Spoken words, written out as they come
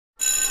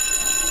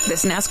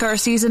This NASCAR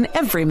season,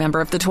 every member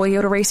of the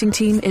Toyota racing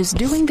team is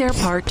doing their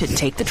part to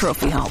take the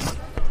trophy home.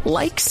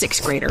 Like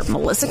 6th grader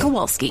Melissa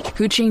Kowalski,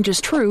 who changes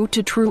true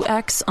to True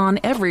X on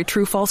every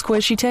true-false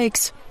quiz she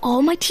takes.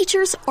 All my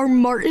teachers are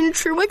Martin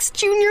Truex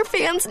Jr.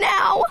 fans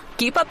now.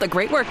 Keep up the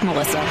great work,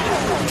 Melissa.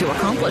 To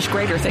accomplish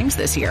greater things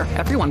this year,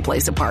 everyone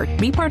plays a part.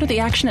 Be part of the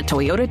action at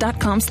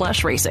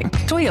toyota.com/racing.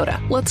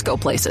 Toyota, let's go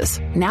places.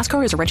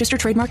 NASCAR is a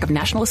registered trademark of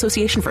National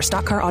Association for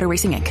Stock Car Auto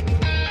Racing, Inc.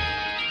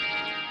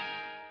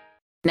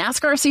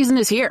 NASCAR season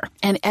is here,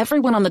 and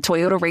everyone on the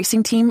Toyota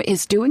racing team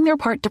is doing their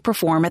part to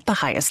perform at the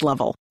highest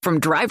level. From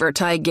driver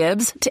Ty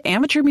Gibbs to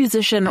amateur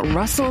musician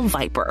Russell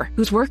Viper,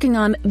 who's working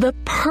on the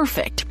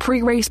perfect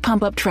pre-race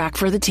pump-up track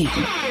for the team.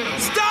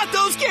 Start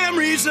those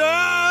Camrys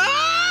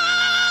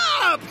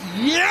up!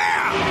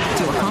 Yeah!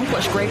 To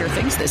accomplish greater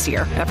things this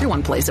year,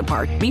 everyone plays a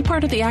part. Be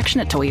part of the action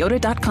at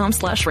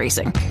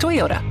toyota.com/racing.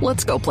 Toyota,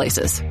 let's go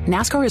places.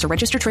 NASCAR is a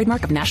registered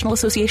trademark of National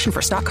Association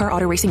for Stock Car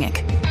Auto Racing,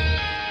 Inc.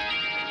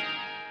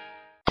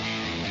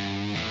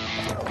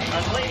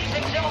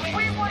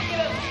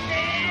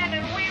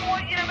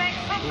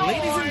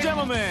 Ladies and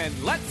gentlemen,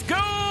 let's go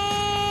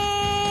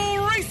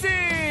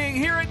racing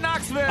here at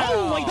Knoxville.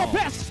 Only the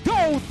best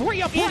go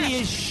 3 abreast. It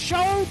is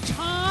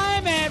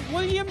showtime at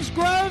Williams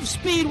Grove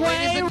Speedway.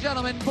 Ladies and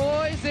gentlemen,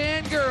 boys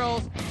and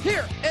girls,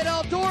 here at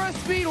Eldora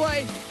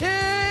Speedway,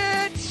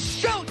 it's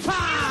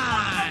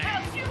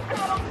showtime. You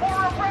got them for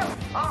a rep.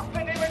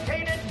 Often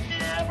imitated,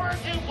 never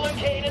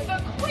duplicated.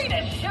 The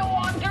greatest show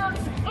on dirt,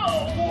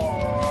 the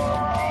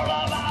world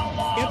of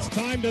outlaws. It's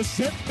time to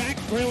sit back,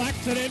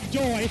 relax, and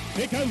enjoy,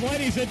 because,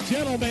 ladies and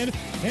gentlemen,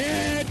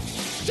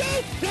 it's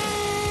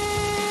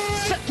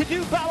showtime! Set to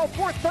do battle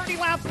for 30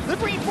 laps. The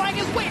green flag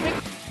is waving.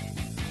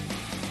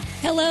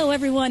 Hello,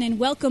 everyone, and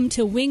welcome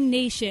to Wing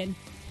Nation.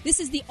 This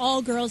is the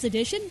all-girls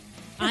edition.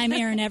 I'm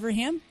Erin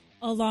Everham,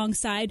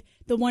 alongside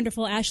the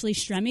wonderful Ashley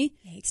Stremme.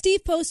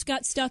 Steve Post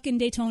got stuck in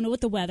Daytona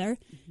with the weather.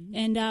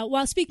 And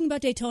while speaking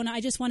about Daytona,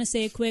 I just want to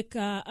say a quick,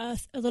 a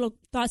little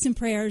thoughts and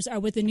prayers are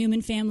with the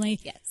Newman family.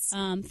 Yes.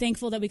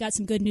 Thankful that we got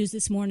some good news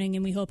this morning,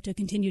 and we hope to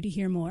continue to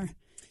hear more.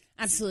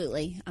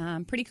 Absolutely.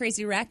 Pretty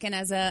crazy wreck. And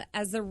as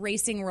the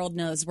racing world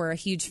knows, we're a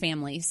huge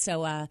family.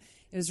 So it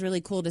was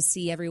really cool to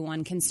see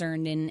everyone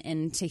concerned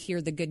and to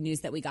hear the good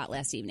news that we got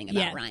last evening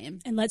about Ryan.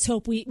 And let's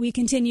hope we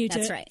continue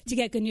to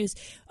get good news.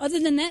 Other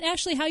than that,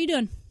 Ashley, how you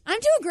doing? I'm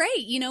doing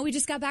great. You know, we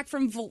just got back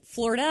from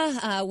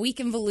Florida. Week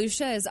in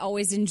Volusia is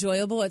always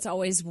enjoyable. It's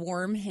always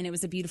warm, and it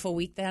was a beautiful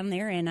week down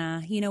there.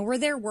 And, you know, we're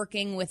there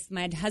working with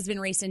my husband,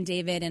 Race and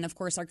David, and, of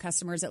course, our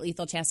customers at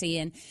Lethal Chassis.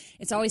 And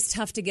it's always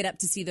tough to get up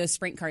to see those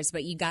sprint cars,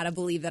 but you got to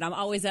believe that I'm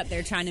always up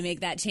there trying to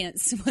make that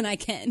chance when I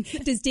can.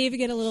 Does David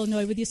get a little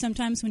annoyed with you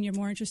sometimes when you're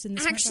more interested in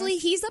the sprint Actually,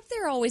 cars? he's up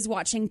there always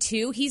watching,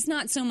 too. He's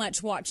not so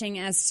much watching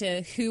as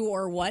to who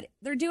or what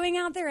they're doing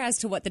out there as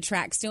to what the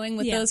track's doing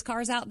with those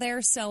cars out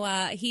there. So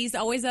he's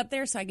always up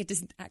there, so I get to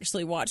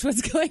actually watch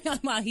what's going on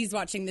while he's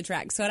watching the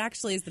track. So it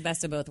actually is the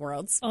best of both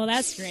worlds. Oh,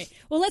 that's great.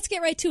 Well, let's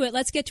get right to it.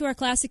 Let's get to our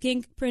classic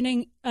ink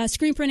printing,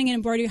 screen printing and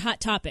embroidery hot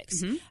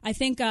topics. Mm-hmm. I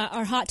think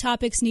our hot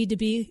topics need to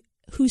be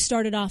who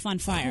started off on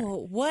fire.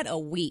 Oh, what a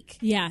week.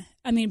 Yeah.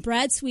 I mean,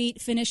 Brad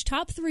Sweet finished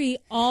top 3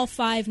 all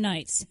 5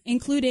 nights,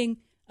 including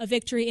a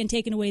victory and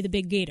taking away the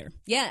big gator.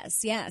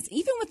 Yes.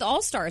 Even with the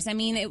All-Stars, I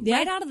mean,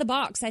 right out of the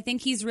box, I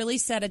think he's really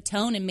set a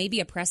tone and maybe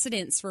a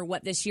precedence for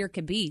what this year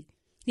could be.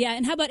 Yeah,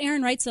 and how about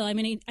Aaron Reutzel? I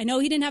mean, I know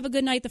he didn't have a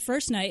good night the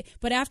first night,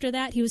 but after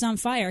that, he was on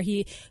fire.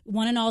 He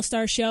won an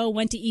All-Star show,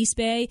 went to East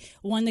Bay,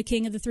 won the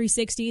King of the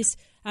 360s.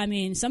 I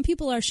mean, some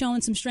people are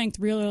showing some strength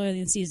real early in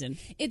the season.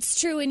 It's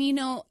true, and you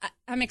know,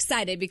 I'm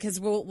excited because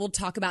we'll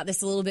talk about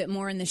this a little bit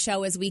more in the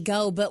show as we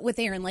go. But with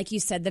Aaron, like you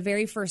said, the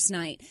very first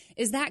night,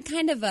 is that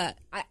kind of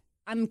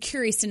I'm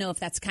curious to know if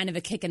that's kind of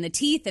a kick in the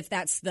teeth, if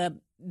that's the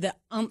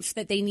oomph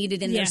that they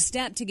needed in their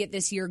step to get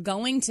this year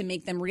going, to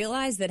make them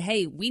realize that,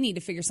 hey, we need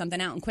to figure something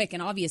out and quick.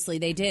 And obviously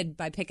they did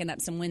by picking up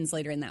some wins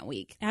later in that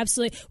week.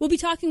 Absolutely. We'll be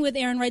talking with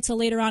Aaron Reutzel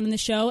later on in the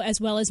show, as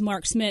well as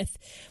Mark Smith.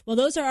 Well,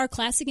 those are our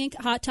Classic Ink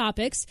hot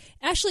topics.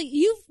 Ashley,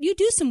 you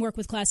do some work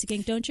with Classic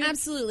Ink, don't you?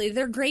 Absolutely.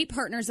 They're great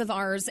partners of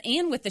ours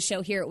and with the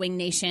show here at Wing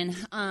Nation.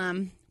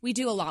 We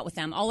do a lot with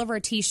them. All of our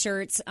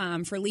T-shirts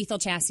for Lethal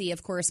Chassis,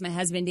 of course, my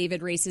husband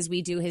David races.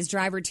 We do his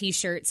driver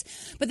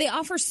T-shirts. But they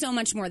offer so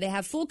much more. They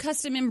have full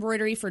custom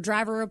embroidery for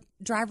driver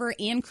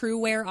and crew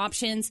wear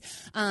options.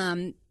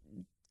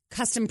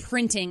 Custom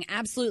printing,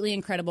 absolutely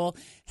incredible.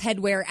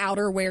 Headwear,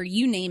 outerwear,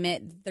 you name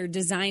it. Their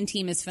design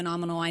team is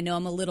phenomenal. I know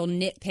I'm a little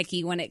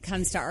nitpicky when it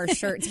comes to our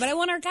shirts, but I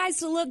want our guys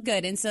to look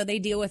good, and so they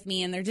deal with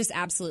me, and they're just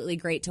absolutely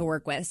great to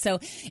work with. So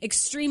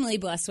extremely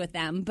blessed with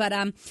them. But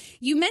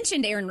you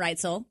mentioned Aaron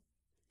Reutzel.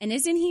 And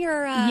isn't he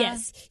our...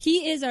 Yes.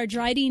 He is our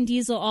Dryden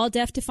Diesel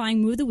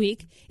all-death-defying move of the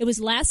week. It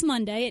was last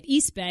Monday at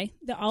East Bay,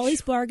 the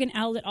Ollie's Bargain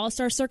Outlet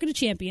All-Star Circuit of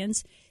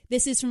Champions.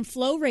 This is from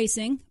Flow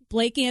Racing.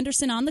 Blake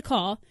Anderson on the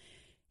call.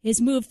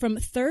 His moved from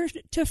third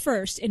to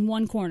first in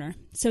one corner.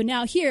 So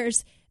now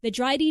here's the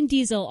Dryden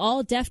Diesel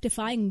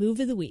all-death-defying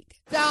move of the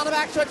week. Down the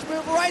backstretch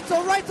move,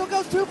 Reutzel. Reutzel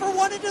goes 2 for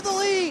 1 into the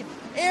lead.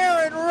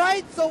 Aaron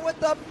Reutzel with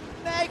the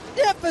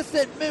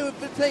magnificent move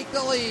to take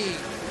the lead.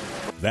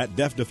 That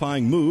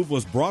death-defying move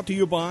was brought to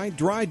you by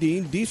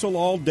Dryden Diesel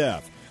All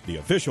Deaf, the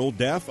official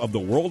deaf of the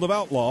World of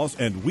Outlaws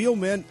and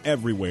wheelmen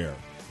everywhere.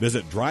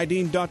 Visit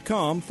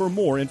Dryden.com for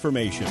more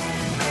information.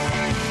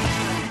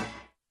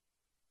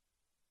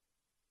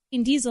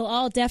 Diesel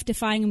All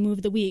Death-defying move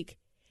of the week.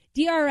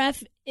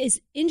 DRF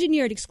is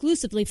engineered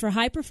exclusively for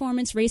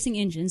high-performance racing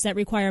engines that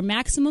require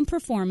maximum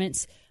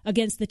performance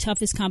against the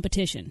toughest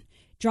competition.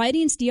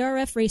 Dryden's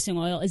DRF racing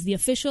oil is the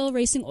official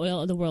racing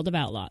oil of the World of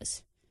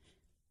Outlaws.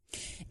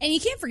 And you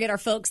can't forget our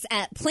folks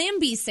at Plan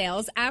B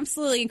Sales.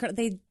 Absolutely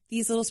incredible.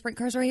 These little sprint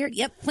cars right here.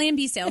 Yep, Plan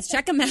B Sales.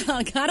 Check them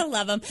out. Gotta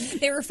love them.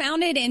 They were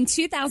founded in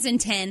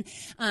 2010.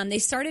 They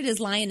started as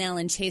Lionel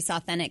and Chase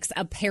Authentics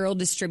apparel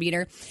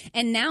distributor.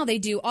 And now they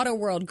do Auto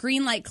World,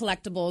 Greenlight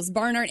Collectibles,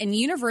 Barnard, and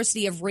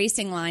University of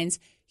Racing lines.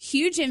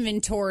 Huge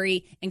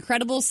inventory,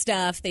 incredible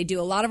stuff. They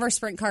do a lot of our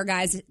sprint car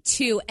guys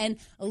too. And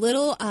a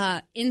little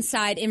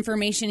inside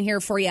information here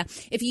for you.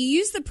 If you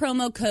use the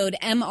promo code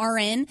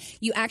MRN,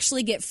 you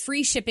actually get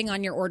free shipping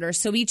on your order.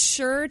 So be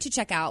sure to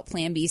check out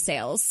Plan B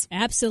Sales.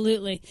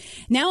 Absolutely.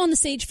 Now on the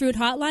Sage Fruit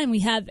Hotline, we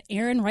have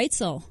Aaron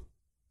Reutzel.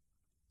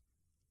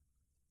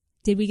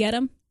 Did we get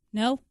him?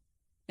 No?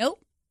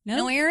 Nope.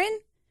 No Aaron?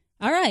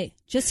 All right.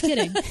 Just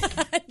kidding.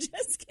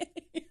 Just kidding.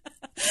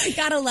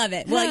 Gotta love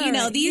it.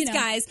 Well, these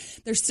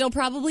guys, they're still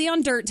probably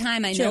on dirt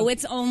time. I know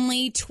it's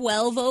only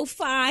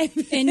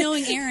 12:05. And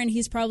knowing Aaron,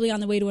 he's probably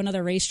on the way to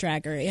another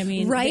racetrack.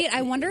 Right?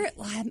 I wonder,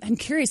 I'm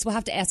curious. We'll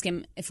have to ask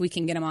him if we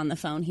can get him on the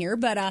phone here.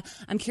 But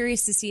I'm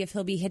curious to see if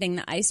he'll be hitting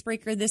the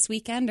icebreaker this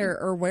weekend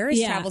or where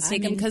his travels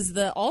take him, because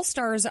the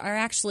All-Stars are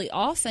actually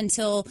off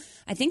until,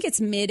 I think it's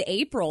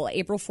mid-April.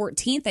 April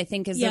 14th, I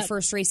think, is their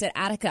first race at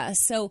Attica.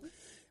 So...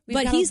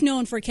 But he's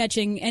known for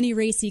catching any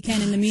race he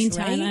can in the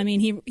meantime. Right? I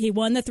mean, he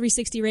won the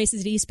 360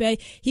 races at East Bay.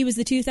 He was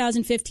the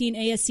 2015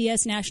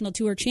 ASCS National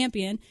Tour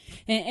champion.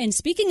 And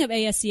speaking of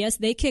ASCS,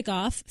 they kick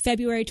off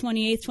February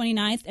 28th,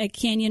 29th at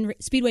Canyon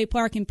Speedway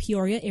Park in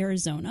Peoria,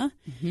 Arizona.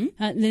 Mm-hmm.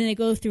 Then they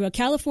go through a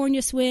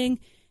California swing.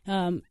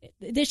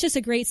 There's just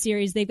a great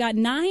series. They've got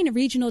 9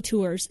 regional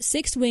tours,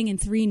 6 wing and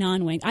 3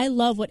 non-wing. I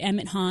love what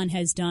Emmett Hahn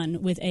has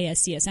done with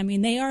ASCS. I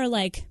mean, they are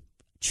like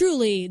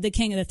truly the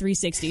king of the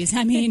 360s.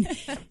 I mean...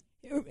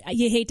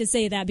 You hate to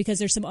say that because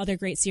there's some other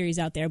great series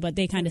out there, but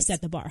they kind of set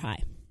the bar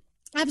high.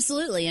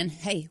 Absolutely. And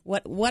hey,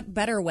 what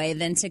better way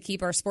than to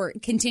keep our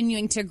sport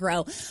continuing to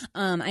grow?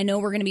 I know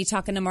we're going to be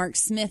talking to Mark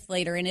Smith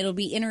later, and it'll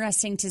be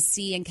interesting to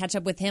see and catch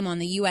up with him on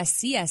the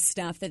USCS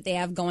stuff that they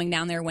have going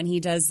down there when he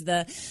does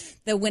the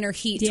winter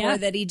heat tour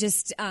that he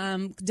just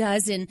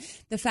does, and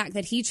the fact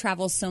that he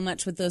travels so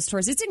much with those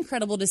tours. It's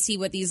incredible to see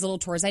what these little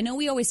tours. I know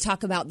we always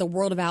talk about the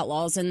World of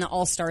Outlaws and the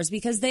All-Stars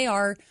because they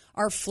are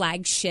our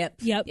flagship,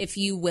 if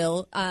you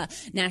will,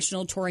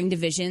 national touring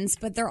divisions.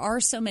 But there are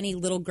so many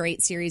little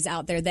great series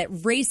out there that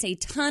race a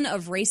ton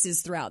of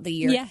races throughout the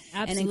year. Yeah,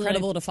 absolutely. And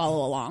incredible to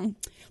follow along.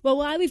 Well,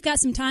 while we've got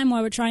some time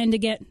while we're trying to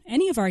get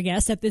any of our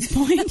guests at this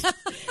point,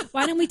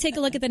 why don't we take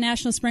a look at the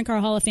National Sprint Car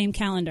Hall of Fame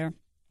calendar?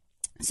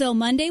 So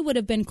Monday would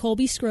have been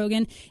Colby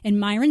Scrogan and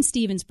Myron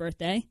Stevens'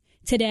 birthday.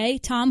 Today,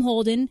 Tom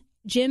Holden,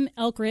 Jim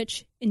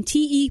Elkrich, and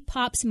T.E.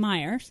 Pops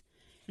Myers.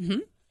 Mm-hmm.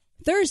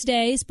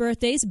 Thursday's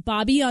birthdays,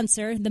 Bobby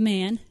Unser, the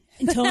man,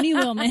 and Tony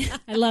Willman.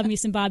 I love me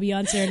some Bobby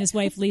Unser and his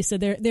wife Lisa.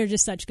 They're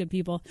just such good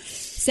people.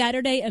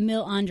 Saturday,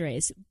 Emil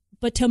Andres.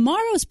 But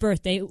tomorrow's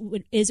birthday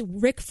is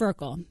Rick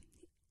Ferkel.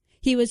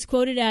 He was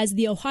quoted as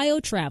the Ohio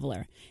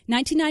Traveler,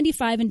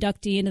 1995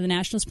 inductee into the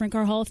National Sprint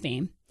Car Hall of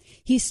Fame.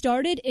 He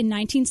started in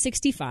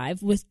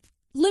 1965 with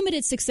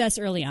limited success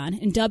early on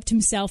and dubbed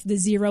himself the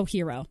Zero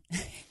Hero.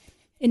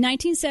 In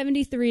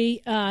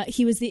 1973,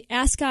 he was the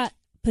Ascot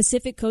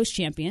Pacific Coast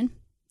Champion.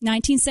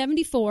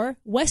 1974,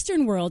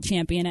 Western World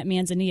Champion at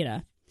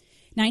Manzanita.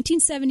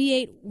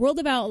 1978, World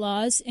of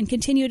Outlaws, and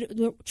continued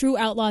the True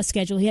Outlaw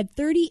schedule. He had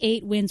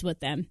 38 wins with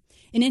them.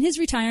 And in his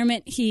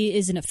retirement, he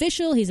is an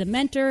official, he's a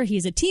mentor,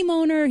 he's a team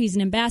owner, he's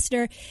an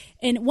ambassador.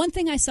 And one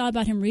thing I saw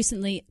about him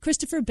recently,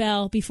 Christopher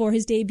Bell, before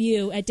his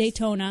debut at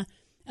Daytona,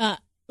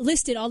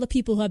 listed all the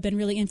people who have been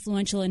really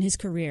influential in his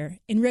career.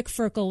 And Rick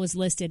Ferkel was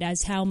listed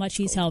as how much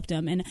he's helped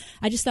him. And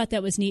I just thought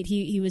that was neat.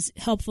 He was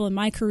helpful in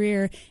my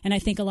career, and I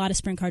think a lot of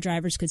sprint car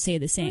drivers could say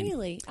the same.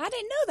 Really? I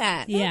didn't know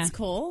that. That's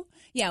cool.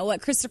 Yeah,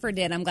 what Christopher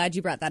did, I'm glad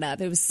you brought that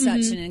up. It was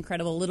such an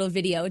incredible little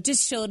video. It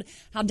just showed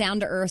how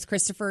down-to-earth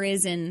Christopher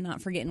is and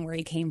not forgetting where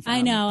he came from.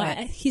 I know.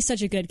 He's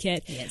such a good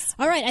kid. He is.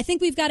 All right, I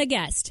think we've got a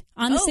guest.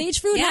 On the Sage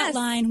Fruit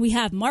Hotline, we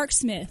have Mark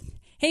Smith.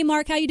 Hey,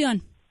 Mark, how you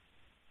doing?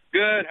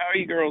 Good. How are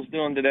you girls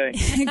doing today?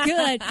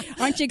 Good.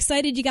 Aren't you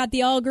excited you got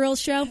the all-girls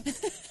show?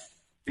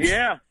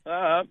 Yeah,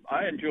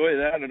 I enjoy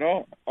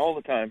that all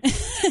the time.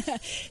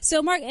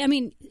 So, Mark, I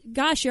mean,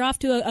 gosh, you're off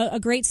to a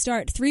great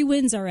start. 3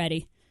 wins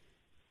already.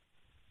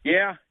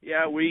 Yeah,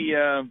 we've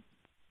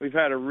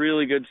had a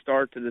really good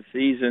start to the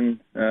season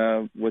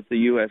with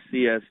the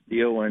USCS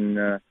deal,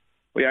 and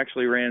we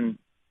actually ran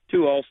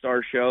 2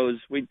 all-star shows.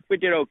 We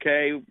did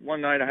okay.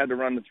 One night I had to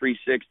run the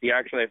 360.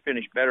 Actually, I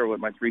finished better with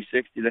my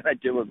 360 than I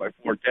did with my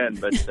 410,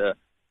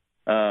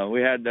 but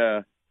we had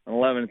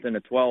 11th and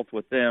a 12th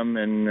with them,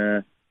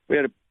 and we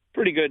had a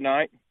pretty good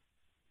night.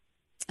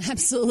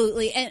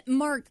 Absolutely. And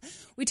Mark,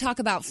 we talk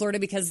about Florida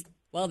because,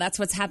 well, that's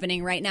what's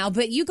happening right now.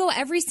 But you go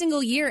every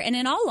single year, and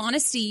in all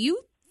honesty, you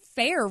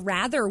fare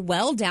rather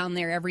well down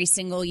there every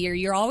single year.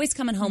 You're always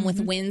coming home with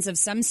wins of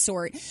some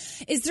sort.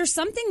 Is there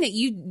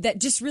something that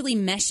just really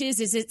meshes?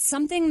 Is it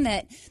something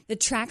that the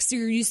tracks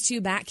you're used to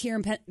back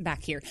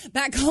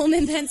home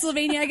in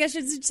Pennsylvania, I guess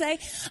I should say,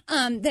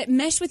 that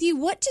mesh with you?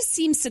 What just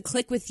seems to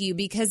click with you?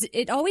 Because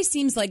it always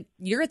seems like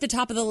you're at the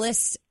top of the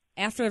list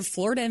after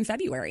Florida in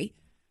February.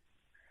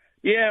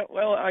 Yeah,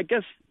 well, I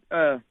guess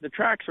the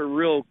tracks are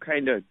real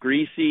kind of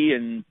greasy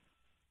and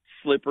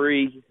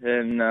slippery,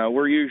 and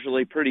we're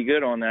usually pretty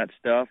good on that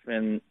stuff.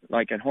 And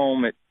like at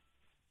home,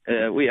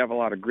 we have a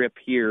lot of grip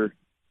here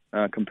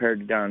compared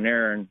to down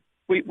there, and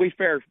we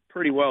fare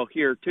pretty well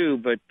here too.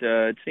 But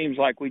it seems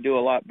like we do a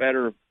lot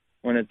better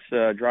when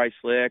it's dry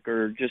slick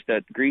or just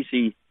that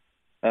greasy.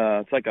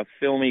 It's like a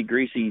filmy,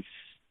 greasy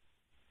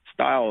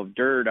style of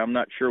dirt. I'm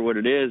not sure what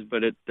it is,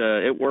 but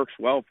it works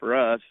well for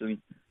us. And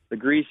the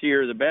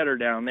greasier, the better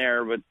down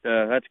there. But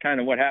that's kind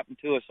of what happened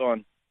to us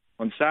on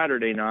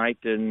Saturday night,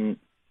 and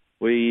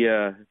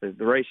the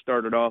race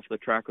started off, the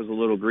track was a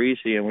little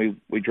greasy, and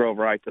we drove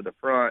right to the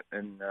front,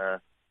 and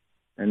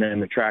then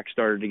the track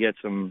started to get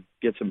some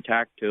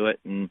tack to it,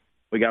 and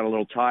we got a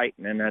little tight,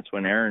 and then that's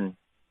when Aaron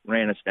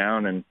ran us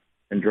down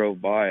and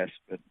drove by us.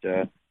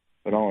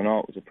 But all in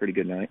all, it was a pretty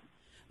good night.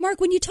 Mark,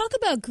 when you talk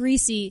about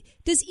greasy,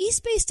 does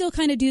East Bay still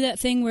kind of do that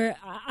thing where,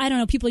 I don't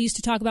know, people used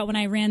to talk about when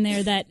I ran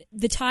there that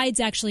the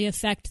tides actually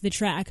affect the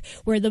track,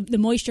 where the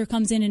moisture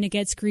comes in and it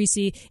gets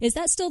greasy? Is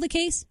that still the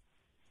case?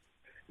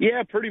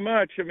 Yeah, pretty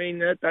much. I mean,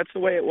 that's the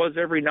way it was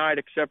every night,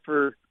 except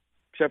for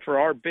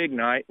our big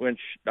night, which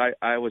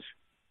I was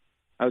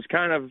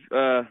kind of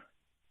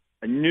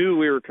I knew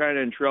we were kind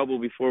of in trouble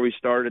before we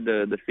started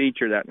the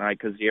feature that night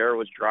because the air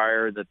was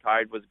drier, the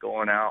tide was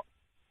going out,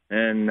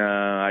 and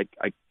I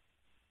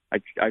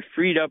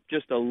freed up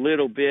just a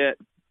little bit,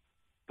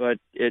 but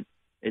it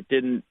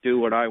didn't do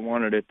what I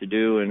wanted it to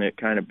do, and it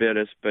kind of bit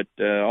us. But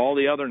all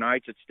the other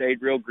nights it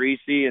stayed real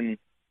greasy, and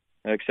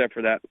except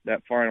for that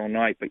final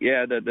night. But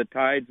yeah, the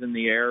tides in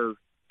the air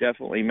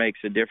definitely makes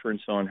a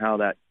difference on how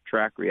that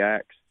track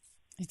reacts.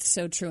 It's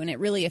so true, and it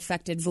really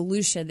affected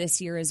Volusia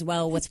this year as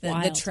well with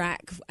the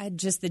track,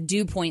 just the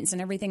dew points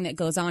and everything that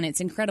goes on.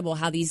 It's incredible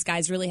how these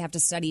guys really have to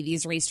study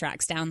these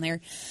racetracks down there.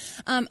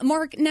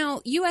 Mark, now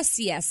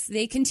USCS,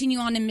 they continue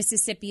on in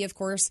Mississippi, of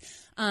course.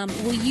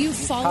 Will you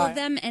follow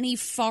them any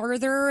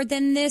farther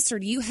than this, or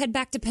do you head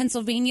back to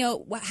Pennsylvania?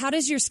 How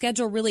does your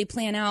schedule really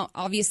plan out?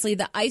 Obviously,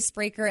 the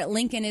icebreaker at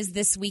Lincoln is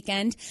this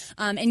weekend,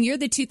 and you're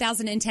the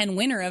 2010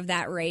 winner of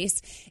that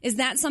race. Is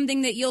that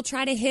something that you'll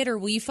try to hit, or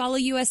will you follow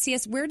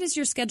USCS? Where does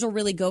your schedule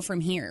really go from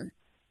here?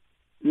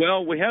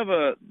 Well, we have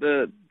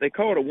they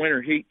call it a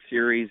winter heat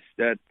series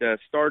that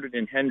started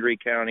in Hendry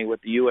County with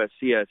the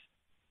USCS,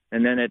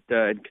 and then it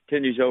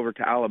continues over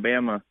to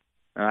Alabama.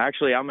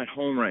 Actually, I'm at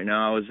home right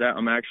now.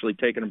 I'm actually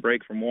taking a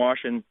break from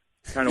washing,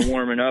 kind of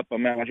warming up.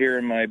 I'm out here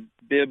in my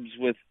bibs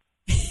with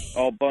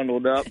all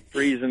bundled up,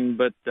 freezing.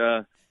 But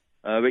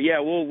yeah,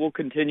 we'll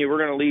continue. We're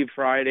going to leave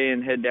Friday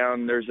and head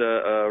down. There's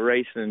a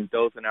race in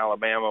Dothan,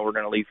 Alabama. We're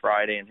going to leave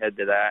Friday and head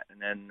to that,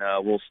 and then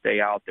we'll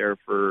stay out there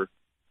for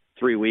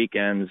 3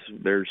 weekends.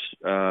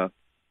 I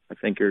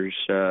think there's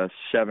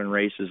 7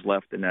 races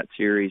left in that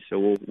series,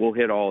 so we'll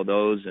hit all of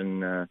those,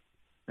 and then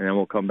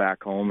we'll come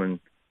back home. And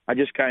I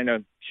just kind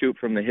of shoot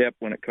from the hip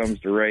when it comes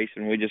to race,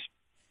 and we just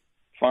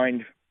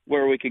find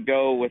where we could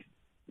go with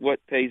what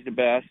pays the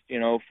best,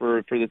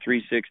 for the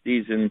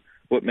 360s and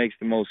what makes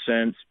the most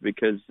sense.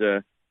 Because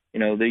the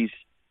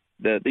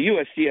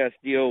USCS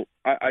deal,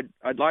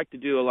 I'd like to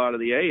do a lot of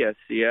the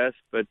ASCS,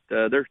 but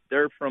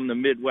they're from the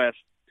Midwest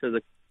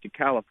to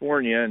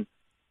California, and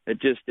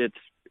it's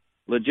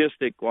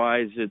logistic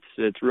wise,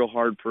 it's real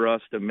hard for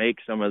us to make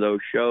some of those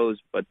shows.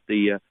 But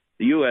the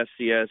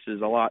USCS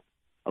is a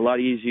lot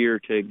easier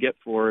to get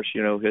for us,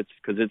 it's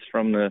because it's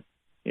from the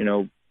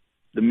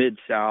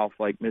Mid-South,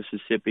 like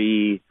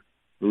Mississippi,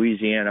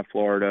 Louisiana,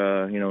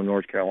 Florida,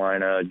 North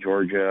Carolina,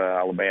 Georgia,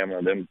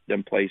 Alabama,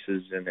 them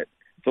places, and it's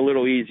a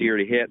little easier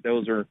to hit.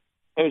 Those are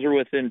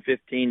within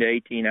 15 to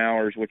 18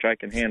 hours, which I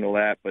can handle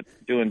that, but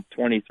doing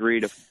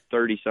 23 to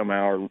 30 some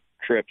hour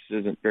trips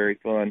isn't very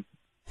fun.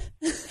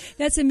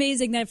 That's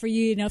amazing that for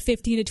you,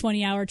 15 to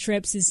 20 hour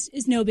trips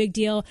is no big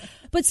deal.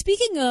 But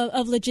speaking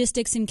of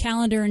logistics and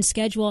calendar and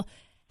schedule,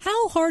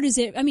 how hard is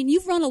it? I mean,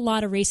 you've run a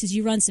lot of races.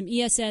 You run some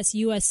ESS,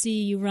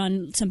 USC, you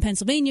run some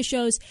Pennsylvania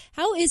shows.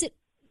 How is it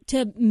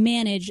to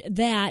manage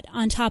that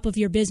on top of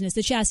your business,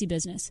 the chassis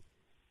business?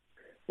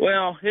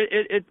 Well,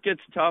 it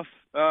gets tough,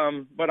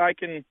 but I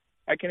can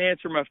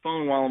answer my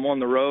phone while I'm on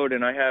the road,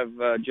 and I have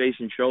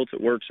Jason Schultz that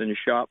works in the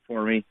shop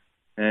for me,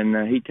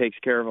 and he takes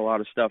care of a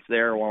lot of stuff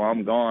there while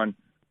I'm gone.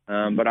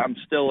 But I'm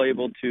still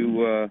able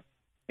to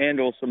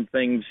handle some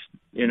things,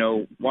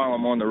 while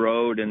I'm on the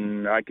road,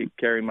 and I could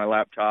carry my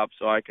laptop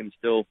so I can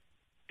still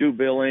do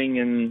billing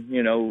and,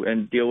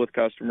 and deal with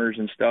customers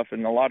and stuff.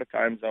 And a lot of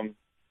times I'm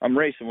I'm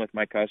racing with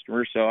my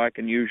customers, so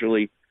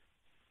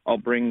I'll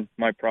bring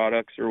my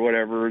products or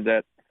whatever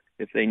that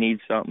if they need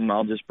something,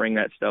 I'll just bring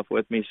that stuff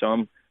with me. So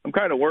I'm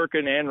kind of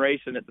working and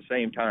racing at the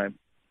same time.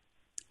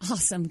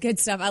 Awesome. Good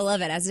stuff. I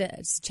love it. As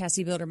a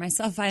chassis builder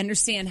myself, I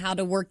understand how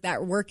to work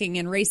that working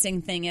and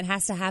racing thing. It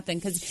has to happen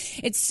because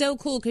it's so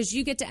cool because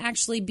you get to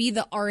actually be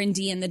the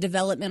R&D and the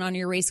development on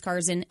your race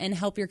cars and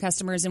help your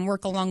customers and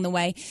work along the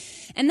way.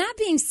 And that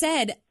being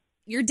said,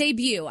 your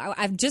debut,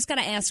 I've just got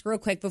to ask real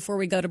quick before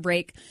we go to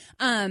break.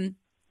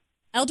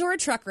 Eldora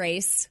Truck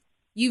Race,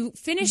 you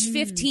finished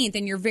 15th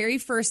in your very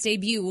first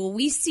debut. Will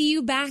we see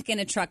you back in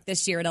a truck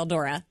this year at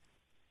Eldora?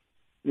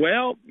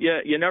 Well, yeah,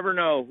 you never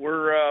know.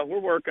 We're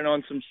working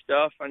on some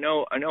stuff. I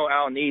know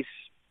Al Neese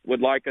would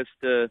like us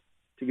to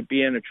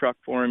be in a truck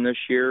for him this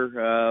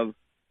year.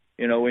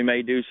 We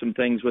may do some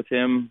things with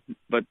him,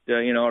 but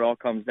it all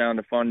comes down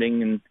to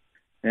funding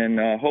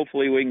and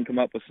hopefully we can come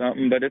up with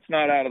something, but it's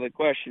not out of the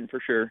question for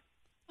sure.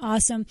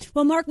 Awesome.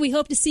 Well, Mark, we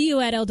hope to see you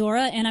at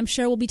Eldora, and I'm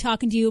sure we'll be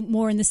talking to you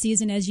more in the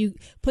season as you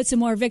put some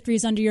more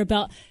victories under your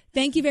belt.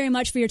 Thank you very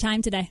much for your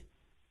time today.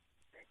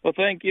 Well,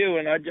 thank you,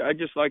 and I'd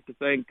just like to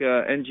thank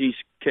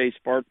NGK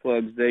Spark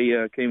Plugs. They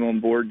came on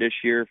board this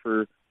year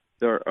for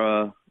their,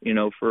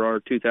 for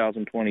our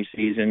 2020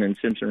 season and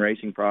Simpson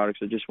Racing Products.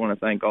 I just want to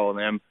thank all of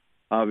them.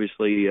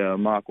 Obviously,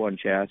 Mach 1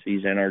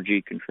 chassis,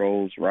 NRG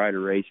controls, Ryder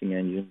Racing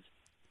engines,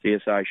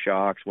 CSI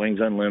shocks, Wings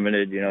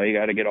Unlimited. You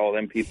got to get all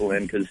them people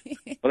in because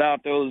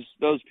without those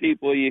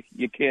people, you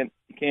can't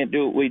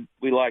do what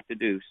we like to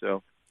do.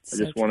 So I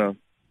just want to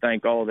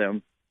thank all of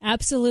them.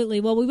 Absolutely.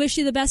 Well, we wish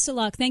you the best of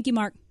luck. Thank you,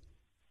 Mark.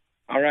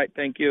 All right,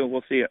 thank you.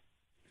 We'll see you.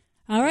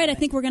 All right, I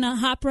think we're going to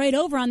hop right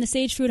over on the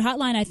Sage Food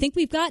Hotline. I think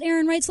we've got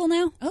Aaron Reutzel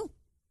now. Oh.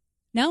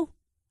 No?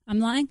 I'm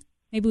lying?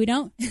 Maybe we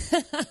don't?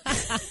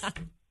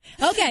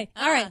 Okay,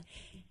 all right.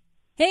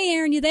 Hey,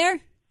 Aaron, you there?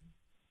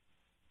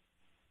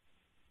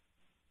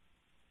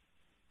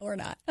 Or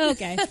not.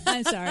 Okay,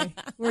 I'm sorry.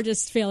 We're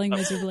just failing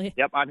miserably.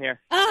 Yep, I'm here.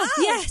 Oh,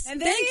 yes,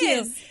 and thank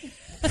you.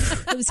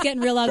 It was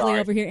getting real ugly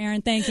over here,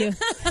 Aaron. Thank you.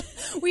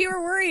 We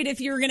were worried if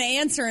you were going to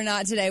answer or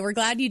not today. We're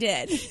glad you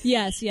did.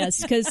 Yes,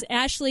 because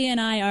Ashley and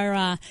I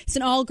are, it's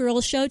an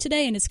all-girls show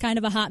today, and it's kind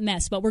of a hot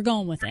mess, but we're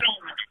going with it.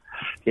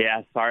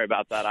 Yeah, sorry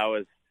about that.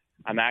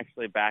 I'm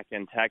actually back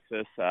in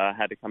Texas.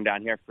 Had to come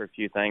down here for a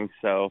few things,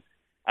 so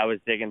I was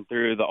digging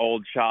through the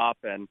old shop,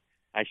 and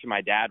actually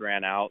my dad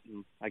ran out,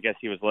 and I guess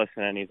he was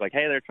listening. He's like,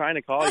 hey, they're trying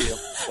to call you.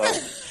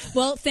 So.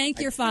 Well, thank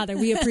your father.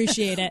 We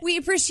appreciate it. We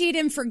appreciate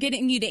him for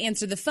getting you to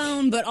answer the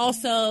phone, but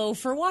also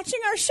for watching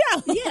our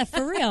show. Yeah,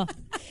 for real.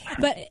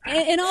 But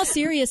in all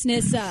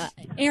seriousness,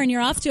 Aaron,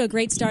 you're off to a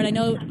great start. I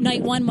know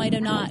night one might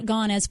have not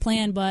gone as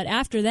planned, but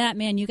after that,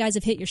 man, you guys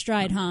have hit your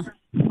stride, huh?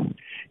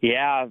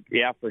 Yeah,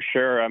 for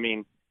sure. I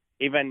mean,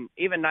 even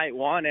night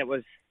one, it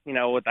was,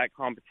 with that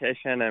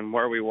competition and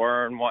where we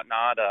were and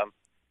whatnot,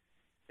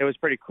 it was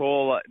pretty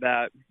cool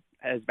that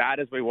as bad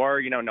as we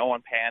were, no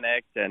one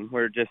panicked, and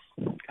we're just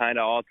kind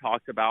of all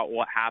talked about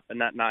what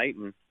happened that night,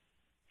 and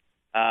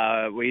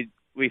we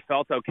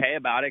felt okay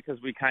about it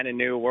because we kind of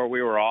knew where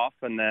we were off,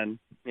 and then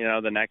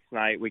the next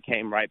night we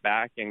came right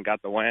back and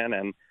got the win,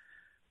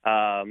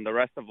 and the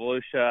rest of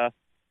Volusia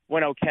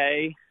went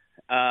okay.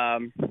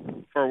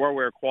 For where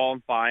we were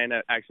qualifying,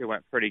 it actually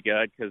went pretty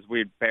good because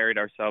we buried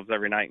ourselves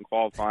every night in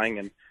qualifying,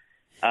 and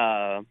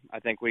I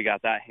think we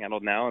got that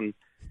handled now, and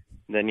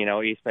then,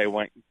 East Bay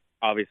went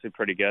obviously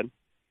pretty good.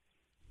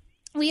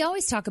 We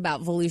always talk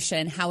about Volusia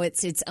and how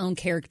it's its own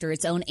character,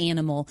 its own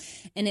animal.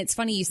 And it's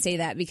funny you say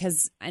that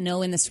because I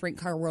know in the sprint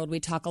car world we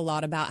talk a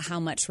lot about how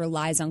much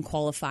relies on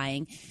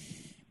qualifying.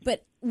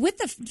 But with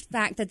the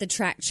fact that the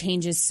track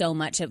changes so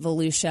much at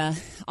Volusia,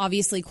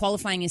 obviously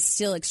qualifying is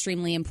still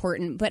extremely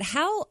important. But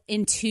how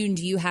in tune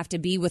do you have to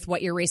be with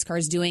what your race car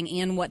is doing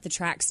and what the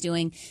track's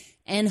doing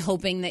and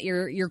hoping that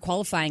your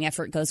qualifying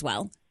effort goes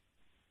well?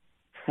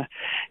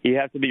 You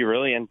have to be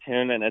really in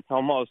tune, and it's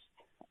almost,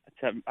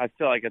 I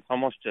feel like it's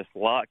almost just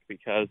luck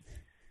because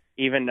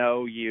even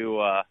though you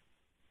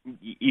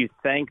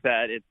think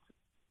that it's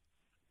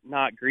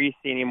not greasy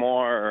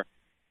anymore or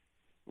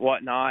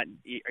whatnot,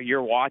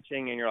 you're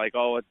watching and you're like,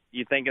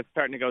 you think it's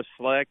starting to go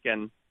slick,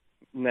 and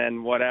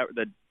then whatever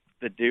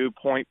the dew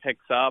point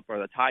picks up or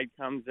the tide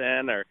comes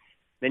in, or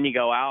then you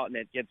go out and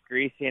it gets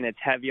greasy and it's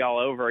heavy all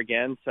over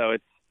again. So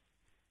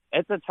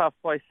it's a tough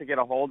place to get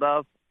a hold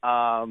of.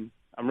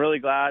 I'm really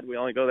glad we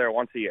only go there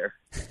once a year.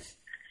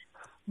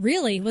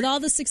 Really? With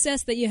all the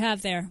success that you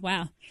have there?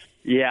 Wow.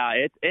 Yeah,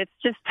 it's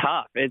just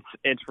tough.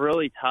 It's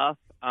really tough.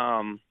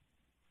 And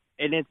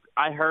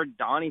I heard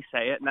Donnie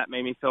say it, and that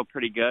made me feel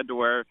pretty good, to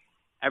where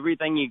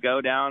everything you go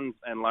down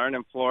and learn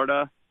in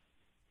Florida,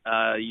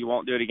 you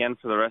won't do it again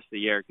for the rest of the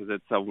year because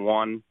it's a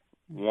one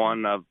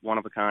of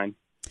a kind.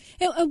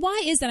 And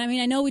why is that? I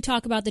mean, I know we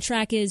talk about the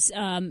track is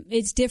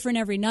it's different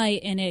every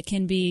night, and it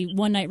can be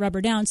one night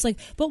rubber down. It's like,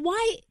 but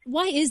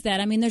why is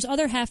that? I mean, there's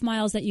other half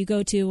miles that you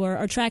go to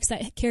or tracks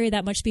that carry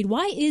that much speed.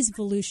 Why is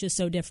Volusia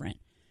so different?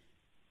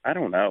 I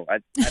don't know. I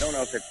don't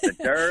know if it's the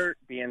dirt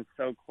being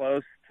so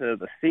close to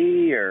the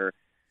sea or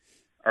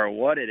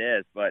what it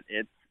is, but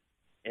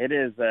it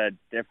is a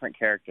different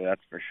character,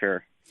 that's for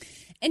sure.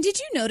 And did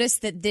you notice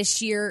that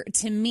this year,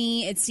 to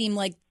me, it seemed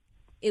like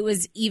it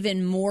was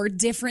even more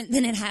different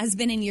than it has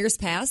been in years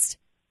past?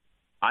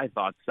 I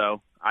thought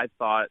so. I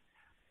thought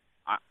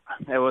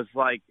it was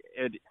like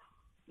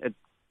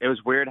it was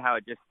weird how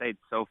it just stayed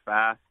so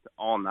fast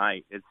all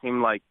night. It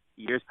seemed like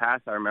years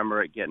past, I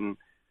remember it getting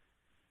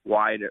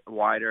wider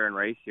and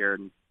racier,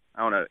 and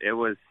I don't know.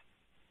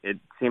 It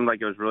seemed like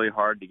it was really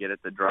hard to get it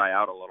to dry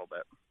out a little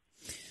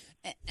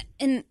bit.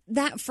 And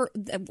that for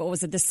what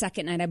was it? The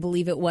second night, I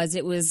believe it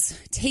was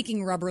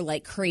taking rubber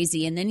like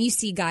crazy, and then you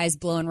see guys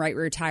blowing right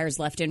rear tires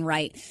left and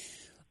right.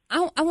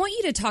 I want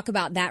you to talk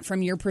about that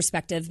from your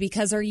perspective,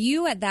 because are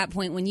you at that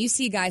point when you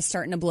see guys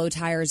starting to blow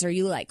tires, are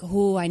you like,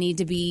 oh, I need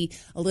to be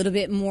a little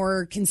bit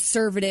more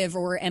conservative,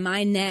 or am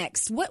I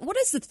next? What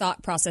is the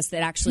thought process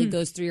that actually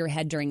goes through your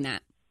head during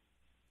that?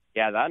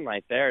 Yeah, that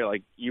night there,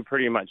 like, you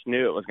pretty much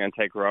knew it was going to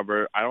take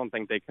rubber. I don't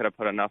think they could have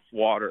put enough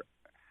water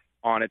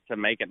on it to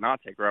make it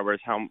not take rubber.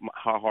 Is how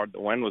hard the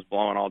wind was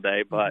blowing all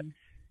day. But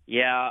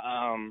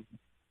yeah,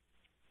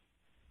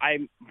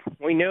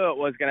 we knew it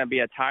was going to be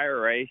a tire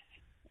race.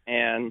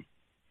 And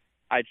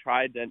I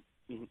tried to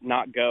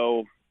not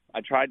go. I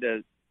tried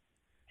to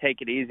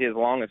take it easy as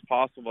long as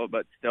possible,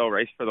 but still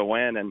race for the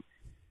win.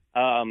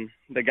 And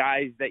the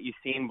guys that you've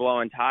seen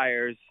blowing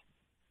tires,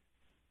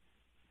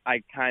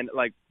 I kind of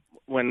like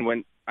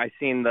when I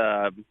seen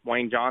the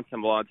Wayne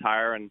Johnson blow a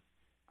tire, and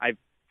I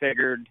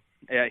figured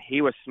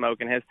he was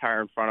smoking his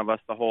tire in front of us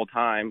the whole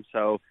time.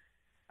 So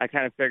I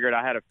kind of figured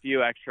I had a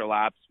few extra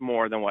laps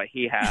more than what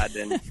he had.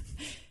 And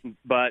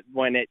but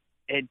when it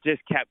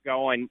just kept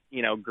going,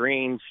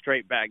 green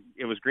straight back.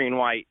 It was green,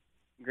 white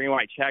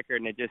checkered,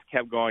 and it just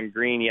kept going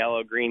green,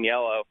 yellow.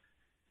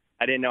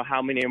 I didn't know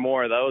how many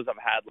more of those I've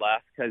had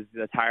left because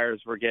the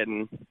tires were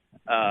getting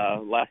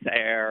less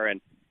air,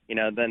 and,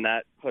 then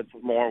that puts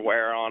more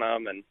wear on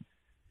them. And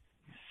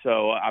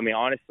so, I mean,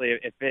 honestly,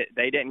 if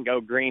they didn't go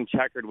green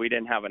checkered, we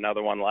didn't have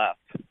another one left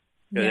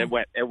because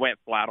it went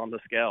flat on the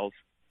scales.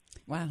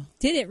 Wow.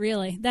 Did it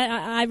really? That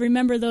I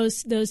remember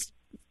those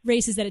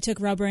races that it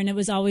took rubber, and it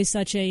was always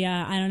such a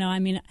I don't know, I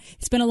mean,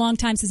 it's been a long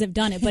time since I've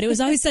done it, but it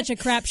was always such a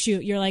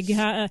crapshoot. You're like,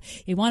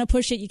 you want to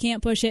push it, you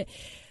can't push it.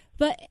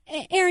 But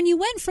Aaron, you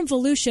went from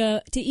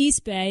Volusia to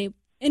East Bay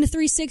in a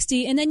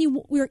 360, and then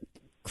you were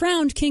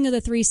crowned king of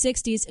the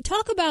 360s.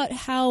 Talk about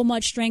how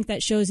much strength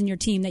that shows in your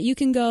team, that you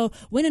can go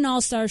win an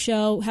all-star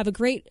show, have a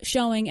great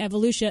showing at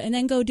Volusia, and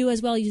then go do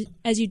as well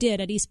as you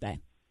did at East Bay.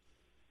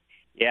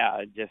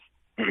 Yeah, just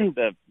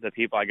the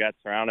people I got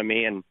surrounding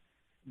me, and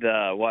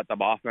what the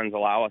Boffmans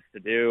allow us to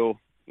do,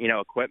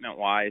 equipment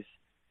wise,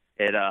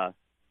 it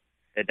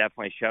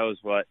definitely shows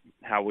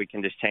how we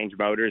can just change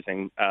motors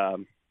and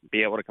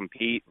be able to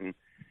compete. And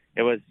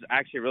it was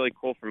actually really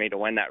cool for me to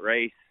win that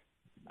race.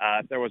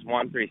 If there was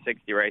one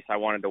 360 race I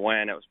wanted to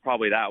win, it was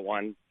probably that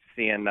one.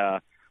 Seeing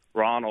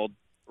Ronald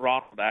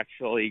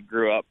actually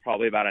grew up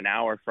probably about an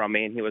hour from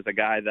me, and he was a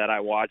guy that I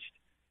watched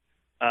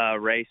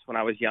race when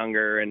I was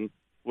younger and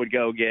would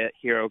go get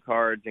hero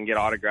cards and get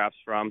autographs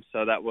from.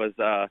 So that was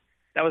a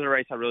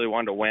race I really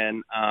wanted to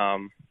win.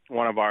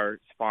 One of our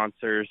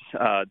sponsors,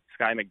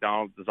 Sky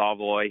McDonald,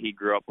 Dissolve, he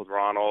grew up with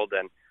Ronald,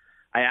 and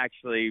I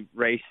actually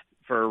raced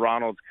for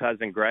Ronald's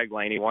cousin Greg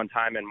Laney one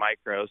time in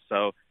micro.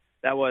 So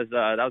that was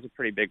a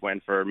pretty big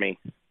win for me.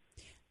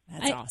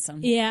 That's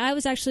awesome. Yeah, I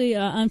was actually,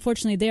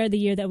 unfortunately, there the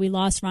year that we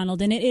lost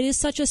Ronald, and it is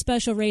such a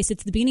special race.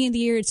 It's the beginning of the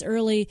year, it's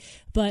early,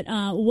 but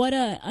what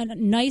a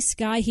nice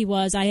guy he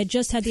was. I had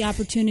just had the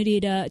opportunity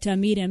to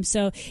meet him,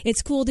 so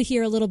it's cool to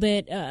hear a little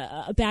bit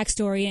a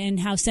backstory and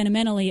how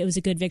sentimentally it was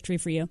a good victory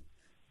for you.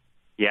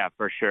 Yeah,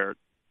 for sure.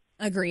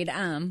 Agreed.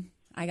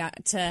 I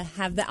got to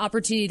have the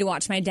opportunity to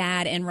watch my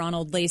dad and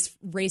Ronald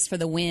race for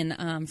the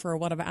win for a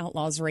What About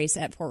Outlaws race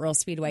at Fort Royal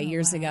Speedway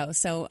years ago.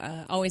 So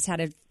always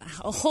had a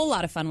whole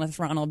lot of fun with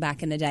Ronald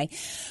back in the day.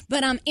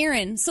 But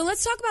Aaron, so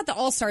let's talk about the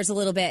All-Stars a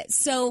little bit.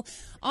 So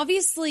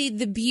obviously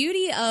the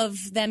beauty of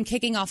them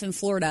kicking off in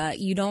Florida,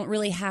 you don't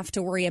really have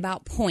to worry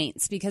about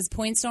points because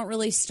points don't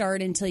really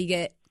start until you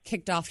get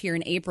kicked off here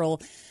in April.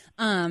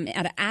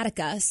 At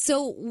Attica.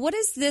 So what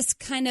is this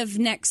kind of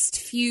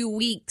next few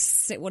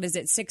weeks? What is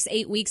it,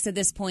 6-8 weeks at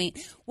this point?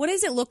 What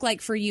does it look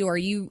like for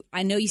you?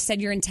 I know you said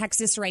you're in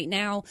Texas right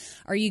now.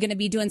 Are you going to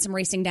be doing some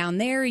racing down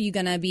there? Are you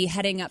going to be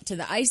heading up to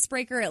the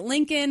Icebreaker at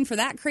Lincoln for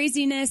that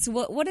craziness?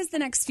 What does the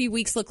next few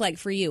weeks look like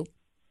for you?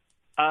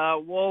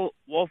 We'll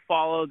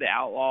follow the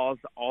Outlaws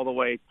all the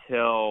way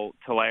till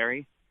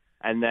Tulare,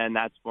 and then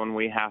that's when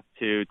we have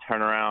to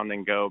turn around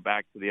and go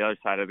back to the other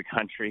side of the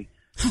country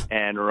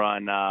and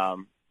run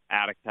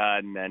Attica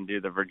and then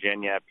do the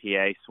Virginia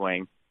PA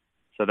swing.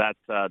 So that's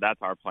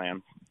our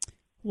plan.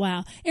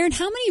 Wow. Aaron,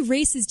 how many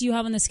races do you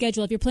have on the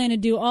schedule if you're planning to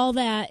do all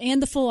that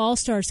and the full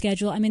All-Star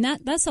schedule? I mean,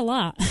 that's a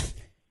lot.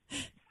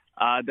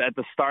 At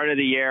the start of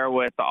the year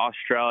with the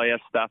Australia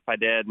stuff I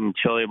did and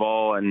Chili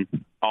Bowl and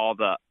all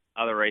the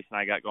other racing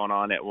I got going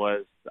on, it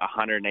was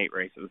 108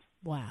 races.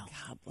 Wow.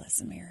 God bless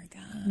America.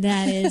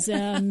 That is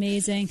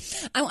amazing.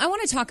 I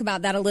want to talk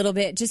about that a little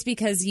bit just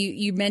because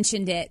you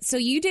mentioned it. So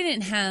you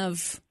didn't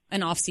have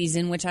an off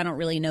season, which I don't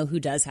really know who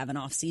does have an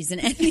off season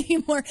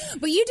anymore.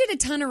 But you did a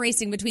ton of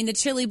racing between the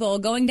Chili Bowl,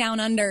 going down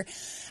under.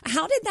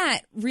 How did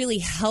that really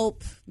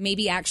help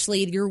maybe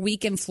actually your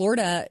week in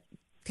Florida?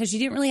 Because you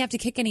didn't really have to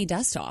kick any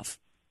dust off.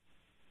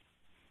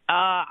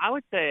 I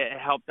would say it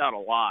helped out a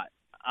lot.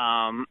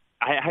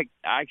 I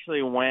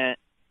actually went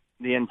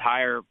the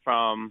entire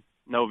from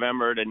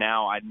November to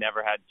now. I'd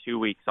never had 2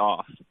 weeks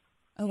off.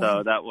 Oh,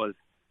 wow. So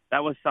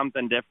that was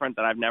something different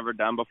that I've never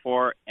done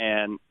before,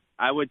 and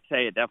I would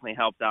say it definitely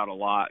helped out a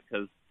lot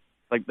because,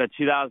 like, the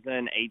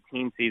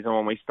 2018 season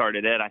when we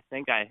started it, I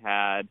think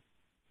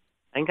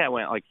I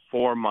went like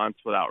 4 months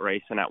without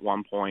racing at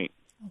one point,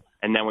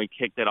 and then we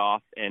kicked it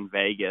off in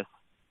Vegas,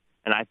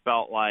 and I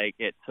felt like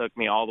it took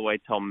me all the way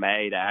till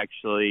May to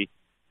actually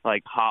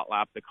like hot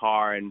lap the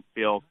car and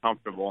feel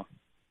comfortable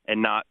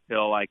and not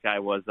feel like I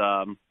was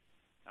a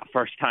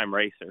first-time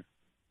racer.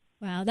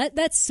 Wow,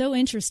 that's so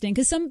interesting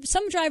because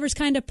some drivers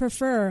kind of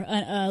prefer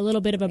a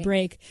little bit of a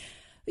break.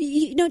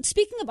 You know,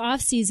 speaking of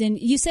off-season,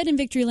 you said in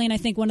Victory Lane, I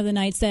think one of the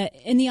nights, that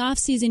in the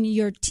off-season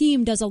your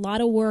team does a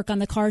lot of work on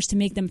the cars to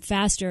make them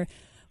faster.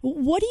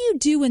 What do you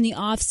do in the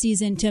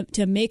off-season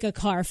to make a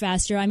car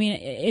faster? I mean,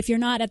 if you're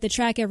not at the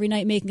track every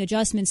night making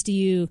adjustments,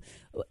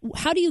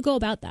 how do you go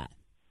about that?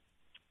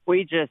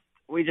 We just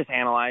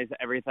analyze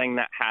everything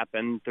that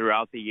happened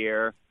throughout the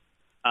year.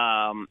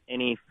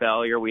 Any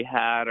failure we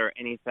had or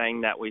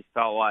anything that we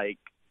felt like,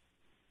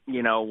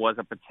 was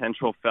a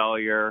potential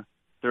failure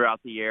throughout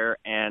the year.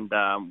 And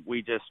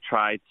we just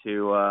try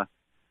to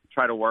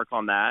work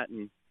on that.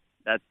 And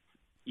that's,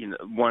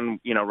 running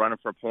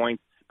for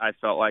points, I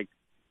felt like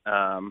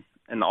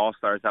in the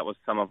All-Stars, that was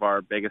some of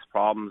our biggest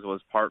problems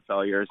was part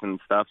failures and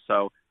stuff.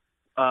 So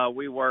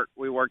we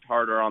worked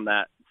harder on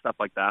that, stuff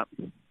like that.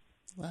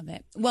 Love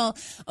it. Well,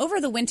 over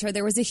the winter,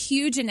 there was a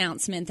huge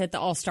announcement that the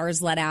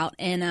All-Stars let out,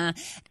 and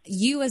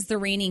you as the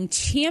reigning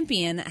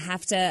champion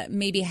have to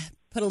maybe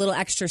put a little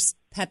extra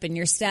pep in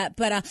your step,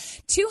 but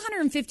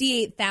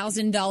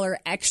 $258,000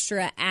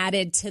 extra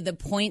added to the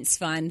points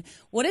fund.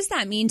 What does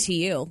that mean to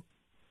you?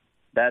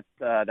 That's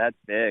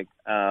big.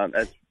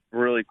 That's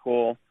really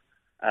cool.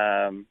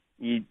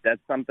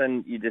 That's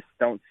something you just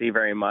don't see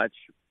very much,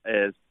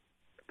 is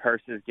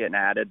purses getting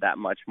added that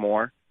much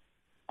more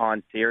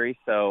on series.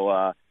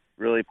 So,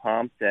 really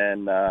pumped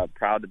and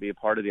proud to be a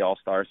part of the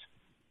All-Stars.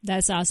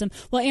 That's awesome.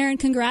 Well, Aaron,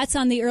 congrats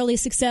on the early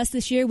success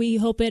this year. We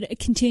hope it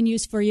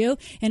continues for you.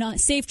 And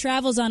safe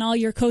travels on all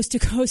your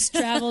coast-to-coast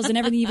travels and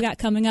everything you've got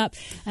coming up.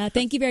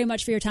 Thank you very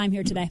much for your time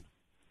here today.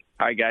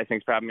 All right, guys.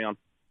 Thanks for having me on.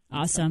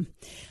 Awesome.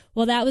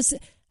 Well, that was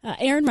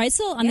Aaron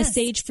Reutzel on the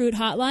Sage Fruit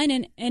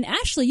Hotline. And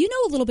Ashley, you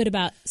know a little bit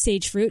about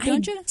Sage Fruit,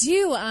 don't you? I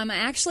do. I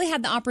actually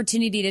had the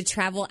opportunity to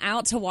travel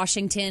out to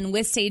Washington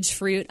with Sage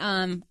Fruit.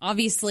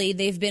 Obviously,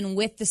 they've been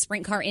with the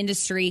sprint car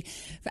industry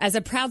as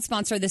a proud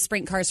sponsor of the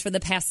sprint cars for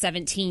the past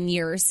 17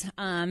 years.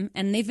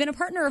 And they've been a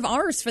partner of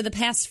ours for the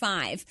past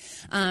 5.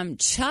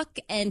 Chuck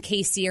and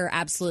Casey are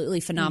absolutely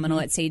phenomenal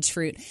at Sage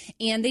Fruit.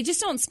 And they just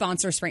don't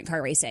sponsor sprint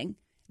car racing.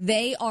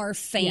 They are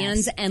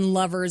fans and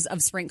lovers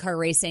of sprint car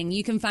racing.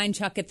 You can find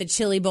Chuck at the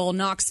Chili Bowl,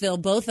 Knoxville.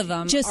 Both of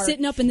them just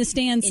sitting up in the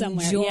stands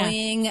somewhere,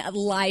 enjoying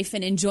life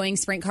and enjoying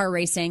sprint car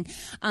racing.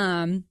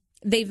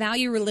 They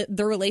value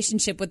the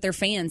relationship with their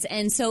fans.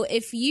 And so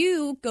if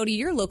you go to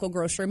your local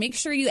grocery, make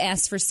sure you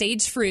ask for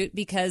Sage Fruit,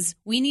 because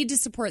we need to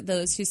support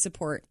those who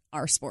support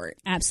our sport.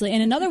 Absolutely.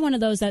 And another one of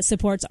those that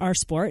supports our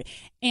sport,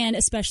 and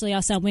especially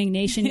us on Wing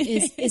Nation,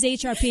 is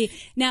HRP.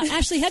 Now,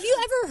 Ashley, have you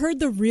ever heard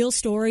the real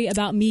story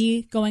about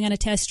me going on a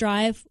test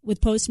drive with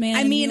Postman?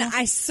 I mean,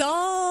 I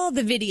saw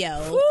the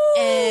video,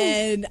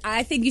 and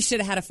I think you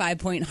should have had a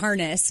 5-point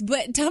harness.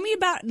 But tell me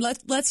about,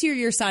 let's hear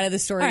your side of the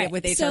story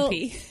with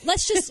HRP. So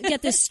let's just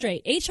get this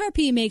straight.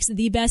 HRP makes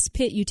the best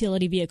pit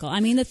utility vehicle. I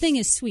mean, the thing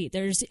is sweet.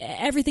 There's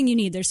everything you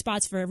need. There's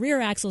spots for rear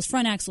axles,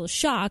 front axles,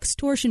 shocks,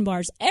 torsion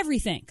bars,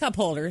 everything. Cup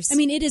holders. I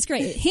mean, it is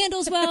great. It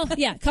handles well.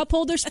 Yeah, cup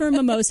holders for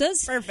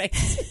mimosas. Perfect.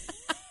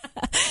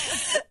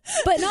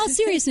 But in all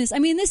seriousness, I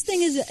mean, this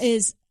thing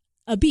is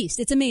a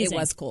beast. It's amazing. It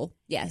was cool.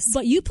 Yes.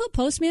 But you put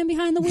Postman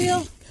behind the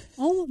wheel?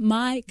 Oh,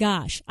 my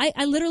gosh.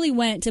 I literally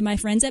went to my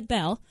friends at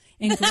Bell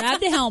and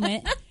grabbed a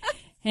helmet.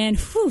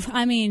 And,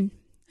 I mean,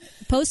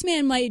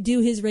 Postman might do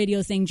his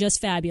radio thing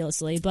just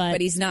fabulously,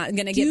 but he's not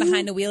going to get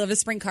behind the wheel of a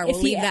sprint car. We'll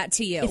leave that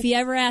to you. If he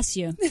ever asks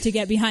you to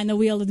get behind the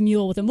wheel of the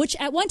mule with him, which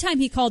at one time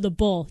he called a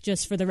bull,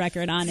 just for the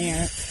record on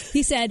air.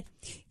 He said,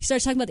 he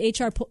starts talking about the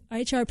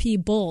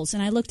HRP bulls,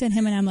 and I looked at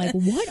him and I'm like,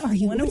 what are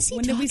you? What is he talking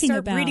about? When did we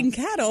start breeding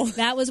cattle?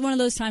 That was one of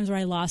those times where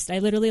I lost. I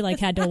literally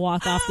had to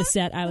walk off the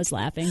set. I was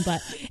laughing.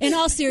 But in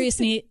all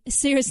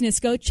seriousness,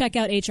 go check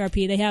out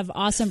HRP. They have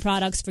awesome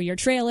products for your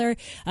trailer,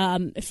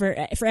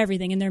 for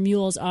everything, and their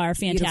mules are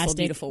fantastic.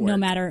 Beautiful work. No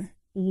matter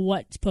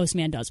what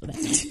Postman does with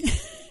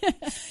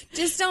it.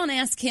 Just don't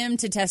ask him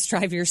to test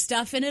drive your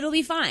stuff, and it'll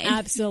be fine.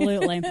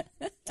 Absolutely.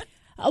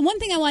 One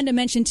thing I wanted to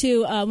mention,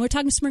 too, we were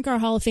talking Sprint Car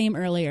Hall of Fame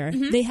earlier.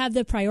 Mm-hmm. They have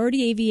the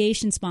Priority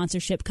Aviation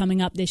sponsorship coming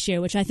up this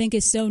year, which I think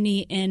is so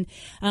neat. And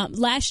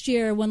last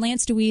year, when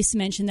Lance DeWeese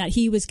mentioned that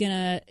he was going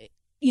to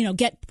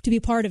get to be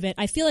part of it.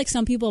 I feel like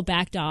some people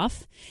backed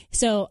off.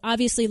 So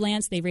obviously,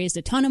 Lance, they raised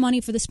a ton of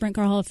money for the Sprint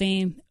Car Hall of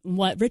Fame.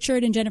 What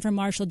Richard and Jennifer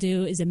Marshall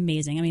do is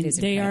amazing. I mean,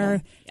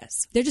 they're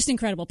just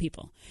incredible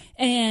people.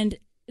 And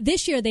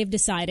this year they've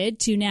decided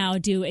to now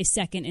do a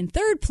second and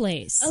third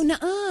place. Oh,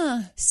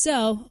 nuh-uh.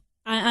 So,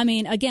 I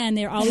mean, again,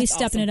 they're always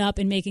stepping it up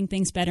and making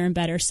things better and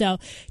better. So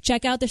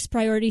check out this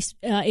Priority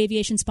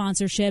Aviation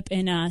sponsorship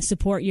and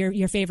support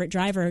your favorite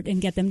driver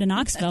and get them to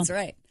Knoxville. That's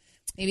right.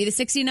 Maybe the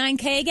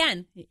 69K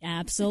again.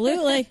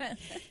 Absolutely.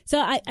 So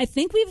I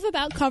think we've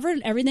about covered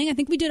everything. I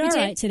think we did all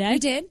right today. We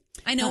did.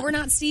 I know we're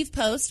not Steve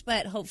Post,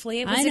 but hopefully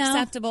it was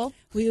acceptable.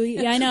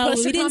 I know.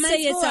 We didn't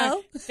say it's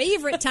below. our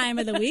favorite time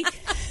of the week.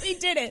 We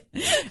did it.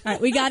 All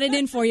right, we got it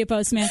in for you,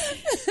 Postman.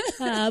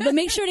 But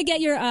make sure to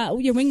get your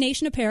Wing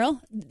Nation apparel.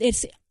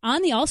 It's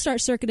on the All-Star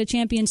Circuit of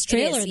Champions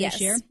trailer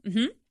this year.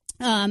 Mm-hmm.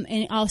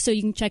 And also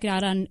you can check it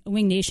out on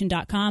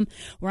wingnation.com.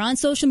 We're on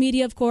social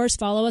media, of course.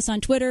 Follow us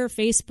on Twitter,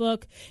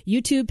 Facebook,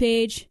 YouTube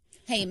page.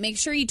 Hey, make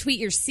sure you tweet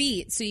your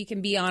seat so you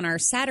can be on our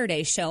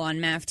Saturday show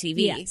on MAV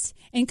TV. Yes.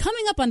 And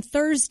coming up on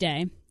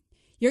Thursday,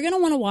 you're going to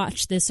want to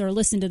watch this or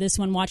listen to this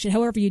one, watch it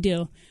however you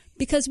do,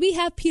 because we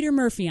have Peter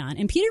Murphy on.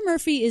 And Peter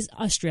Murphy is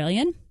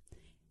Australian.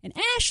 And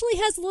Ashley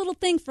has a little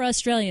thing for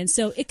Australians.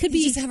 So it could be...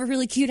 You just have a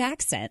really cute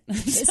accent.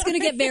 It's going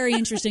to get very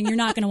interesting. You're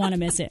not going to want to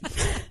miss it.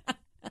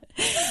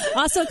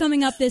 Also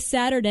coming up this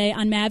Saturday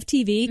on MAV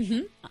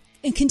TV,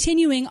 and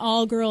continuing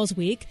All Girls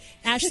Week,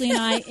 Ashley and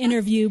I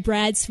interview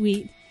Brad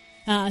Sweet.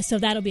 So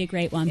that'll be a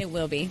great one. It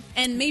will be.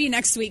 And maybe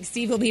next week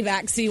Steve will be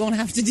back so you won't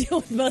have to deal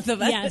with both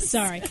of us. Yeah,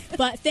 sorry.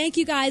 But thank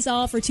you guys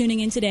all for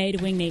tuning in today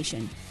to Wing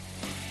Nation.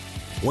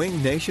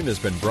 Wing Nation has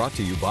been brought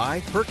to you by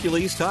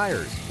Hercules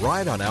Tires.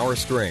 Ride on our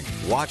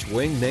strength. Watch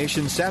Wing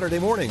Nation Saturday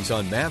mornings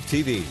on MAV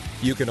TV.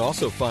 You can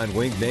also find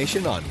Wing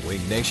Nation on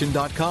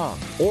wingnation.com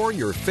or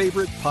your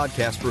favorite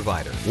podcast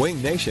provider.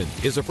 Wing Nation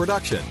is a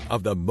production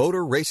of the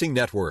Motor Racing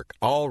Network.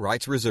 All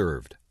rights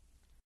reserved.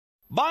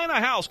 Buying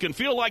a house can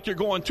feel like you're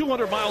going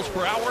 200 miles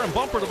per hour in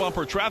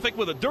bumper-to-bumper traffic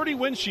with a dirty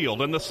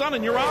windshield and the sun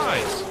in your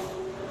eyes.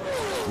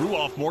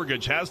 Ruoff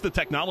Mortgage has the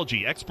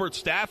technology, expert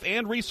staff,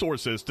 and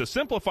resources to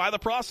simplify the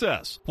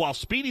process while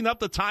speeding up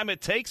the time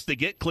it takes to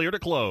get clear to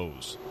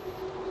close.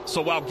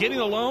 So while getting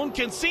a loan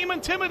can seem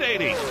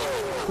intimidating,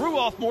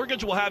 Ruoff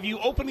Mortgage will have you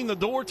opening the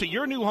door to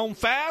your new home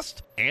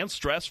fast and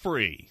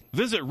stress-free.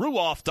 Visit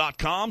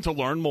ruoff.com to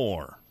learn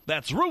more.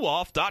 That's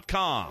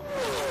ruoff.com.